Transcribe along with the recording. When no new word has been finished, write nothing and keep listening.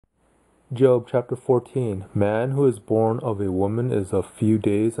Job chapter 14. Man who is born of a woman is of few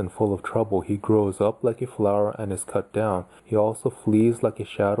days and full of trouble. He grows up like a flower and is cut down. He also flees like a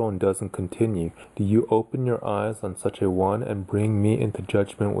shadow and doesn't continue. Do you open your eyes on such a one and bring me into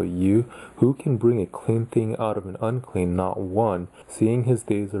judgment with you? Who can bring a clean thing out of an unclean? Not one. Seeing his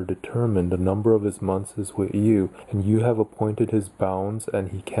days are determined, the number of his months is with you, and you have appointed his bounds,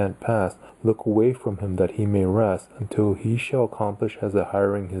 and he can't pass. Look away from him that he may rest, until he shall accomplish as a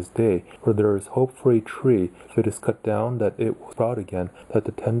hiring his day. For there is hope for a tree, if it is cut down, that it will sprout again, that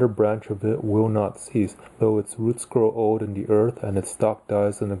the tender branch of it will not cease. Though its roots grow old in the earth, and its stalk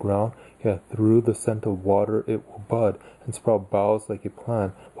dies in the ground, yet through the scent of water it will bud, and sprout boughs like a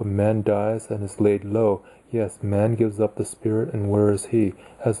plant. But man dies and is laid low. Yes, man gives up the spirit, and where is he?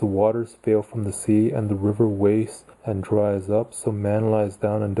 As the waters fail from the sea, and the river wastes and dries up, so man lies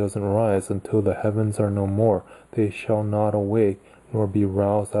down and doesn't rise, until the heavens are no more. They shall not awake, nor be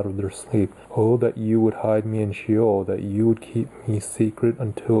roused out of their sleep. Oh, that you would hide me in Sheol, that you would keep me secret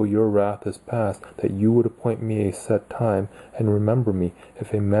until your wrath is past, that you would appoint me a set time, and remember me.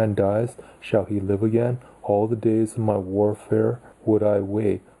 If a man dies, shall he live again? All the days of my warfare would I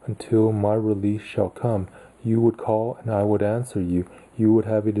wait, until my release shall come. You would call, and I would answer you. You would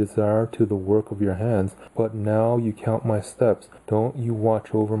have a desire to the work of your hands, but now you count my steps. Don't you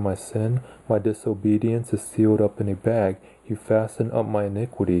watch over my sin? My disobedience is sealed up in a bag. You fasten up my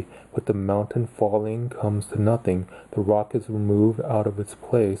iniquity, but the mountain falling comes to nothing. The rock is removed out of its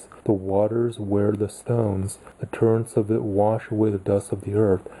place. The waters wear the stones. The torrents of it wash away the dust of the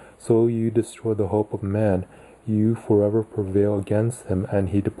earth. So you destroy the hope of man. You forever prevail against him, and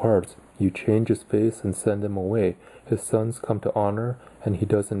he departs. You change his face and send him away. His sons come to honor, and he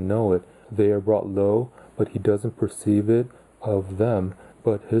doesn't know it. They are brought low, but he doesn't perceive it of them.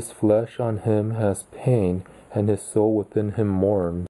 But his flesh on him has pain, and his soul within him mourns.